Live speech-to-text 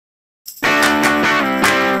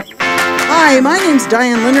Hi, my name's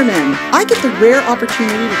Dianne Linderman. I get the rare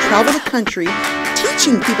opportunity to travel the country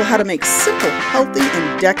teaching people how to make simple, healthy,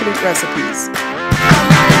 and decadent recipes.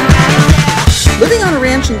 Living on a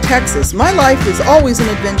ranch in Texas, my life is always an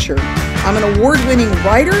adventure. I'm an award-winning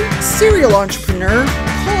writer, serial entrepreneur,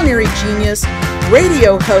 culinary genius,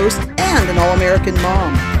 radio host, and an all-American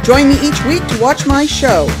mom. Join me each week to watch my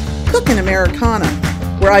show, Cooking Americana,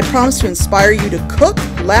 where I promise to inspire you to cook,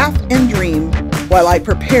 laugh, and dream while I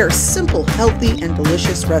prepare simple, healthy, and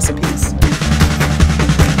delicious recipes.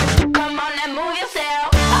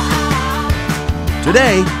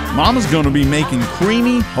 Today, Mama's going to be making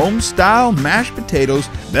creamy, home-style mashed potatoes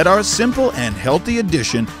that are a simple and healthy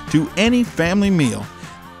addition to any family meal.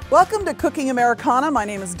 Welcome to Cooking Americana. My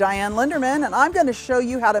name is Dianne Linderman, and I'm going to show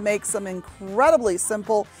you how to make some incredibly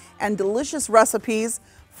simple and delicious recipes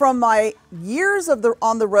from my years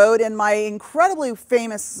on the road and my incredibly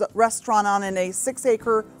famous restaurant on a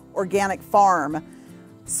 6-acre organic farm.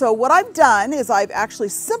 So what I've done is I've actually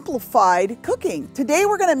simplified cooking. Today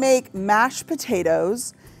we're going to make mashed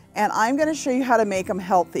potatoes, and I'm going to show you how to make them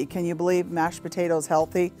healthy. Can you believe mashed potatoes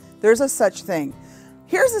healthy? There's a such thing.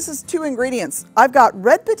 This is 2 ingredients. I've got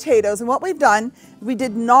red potatoes, and what we've done, we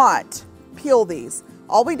did not peel these.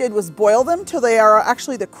 All we did was boil them till they are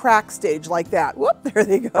actually the crack stage like that. Whoop, there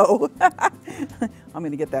they go. I'm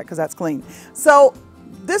gonna get that because that's clean. So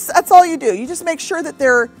that's all you do. You just make sure that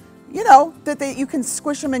they're, you can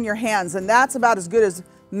squish them in your hands, and that's about as good as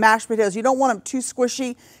mashed potatoes. You don't want them too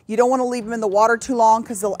squishy. You don't want to leave them in the water too long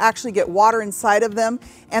because they'll actually get water inside of them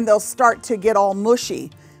and they'll start to get all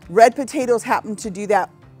mushy. Red potatoes happen to do that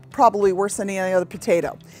probably worse than any other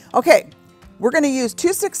potato. Okay, we're gonna use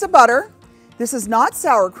 2 sticks of butter. This is not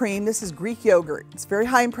sour cream, this is Greek yogurt. It's very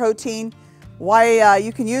high in protein. Why,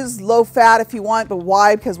 you can use low fat if you want, but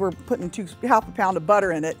why? Because we're putting half a pound of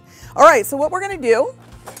butter in it. All right, so what we're gonna do,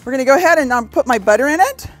 we're gonna go ahead and put my butter in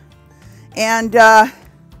it. And I'll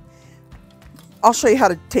show you how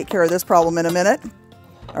to take care of this problem in a minute.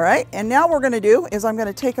 All right, and now what we're gonna do is I'm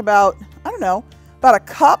gonna take about, about a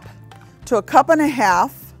cup to a cup and a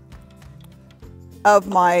half of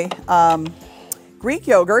my Greek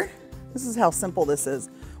yogurt. This is how simple this is.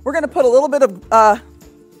 We're gonna put a little bit of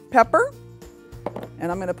pepper,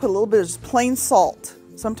 and I'm gonna put a little bit of just plain salt.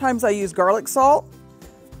 Sometimes I use garlic salt.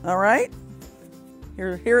 All right,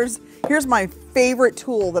 here's my favorite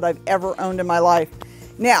tool that I've ever owned in my life.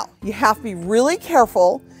 Now, you have to be really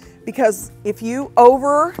careful because if you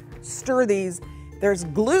over stir these, there's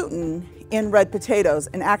gluten in red potatoes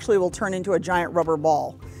and actually will turn into a giant rubber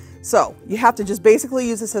ball. So you have to just basically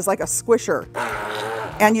use this as like a squisher.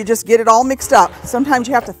 And you just get it all mixed up. Sometimes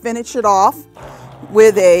you have to finish it off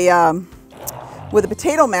with a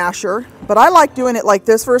potato masher, but I like doing it like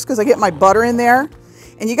this first because I get my butter in there.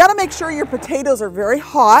 And you got to make sure your potatoes are very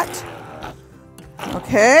hot.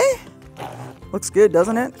 Okay, looks good,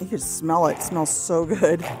 doesn't it? You can smell it. It smells so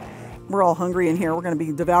good. We're all hungry in here. We're going to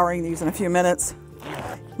be devouring these in a few minutes.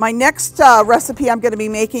 My next recipe I'm going to be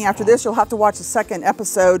making after this, you'll have to watch the second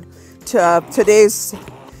episode to today's.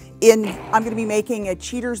 I'm going to be making a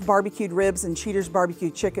Cheater's barbecued ribs and Cheater's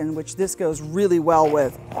barbecued chicken, which this goes really well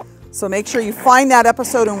with. So make sure you find that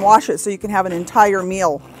episode and watch it so you can have an entire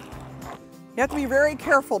meal. You have to be very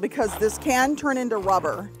careful because this can turn into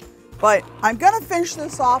rubber. But I'm going to finish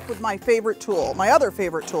this off with my favorite tool, my other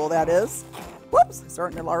favorite tool, that is. Whoops,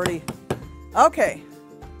 starting to already. Okay,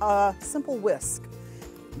 simple whisk.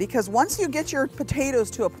 Because once you get your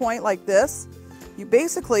potatoes to a point like this, you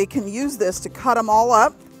basically can use this to cut them all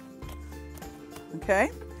up.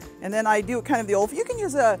 Okay, and then I do it kind of the old, you can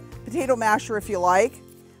use a potato masher if you like,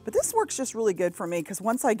 but this works just really good for me because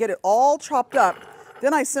once I get it all chopped up,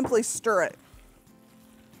 then I simply stir it.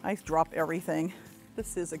 I drop everything.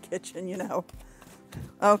 This is a kitchen,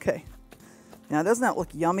 Okay, now doesn't that look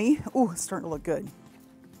yummy? Ooh, it's starting to look good.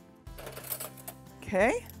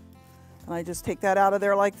 Okay, and I just take that out of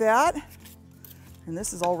there like that, and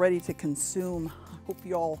this is all ready to consume. I hope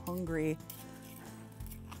you're all hungry,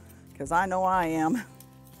 because I know I am.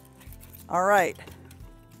 All right,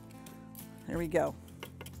 there we go.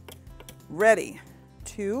 Ready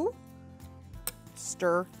to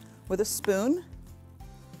stir with a spoon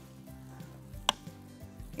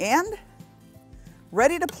and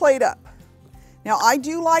ready to plate up. Now I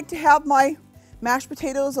do like to have my mashed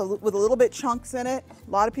potatoes with a little bit chunks in it. A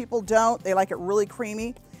lot of people don't, they like it really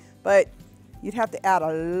creamy, but you'd have to add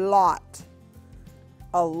a lot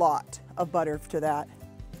of butter to that.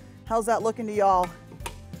 How's that looking to y'all?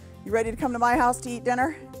 You ready to come to my house to eat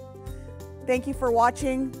dinner? Thank you for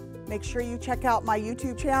watching. Make sure you check out my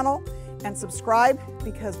YouTube channel and subscribe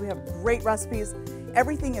because we have great recipes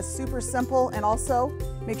Everything is super simple, and also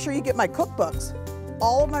make sure you get my cookbooks.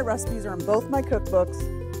 All of my recipes are in both my cookbooks.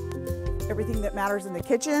 Everything that matters in the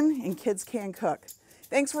kitchen and kids can cook.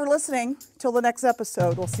 Thanks for listening. Till the next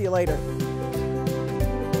episode, we'll see you later.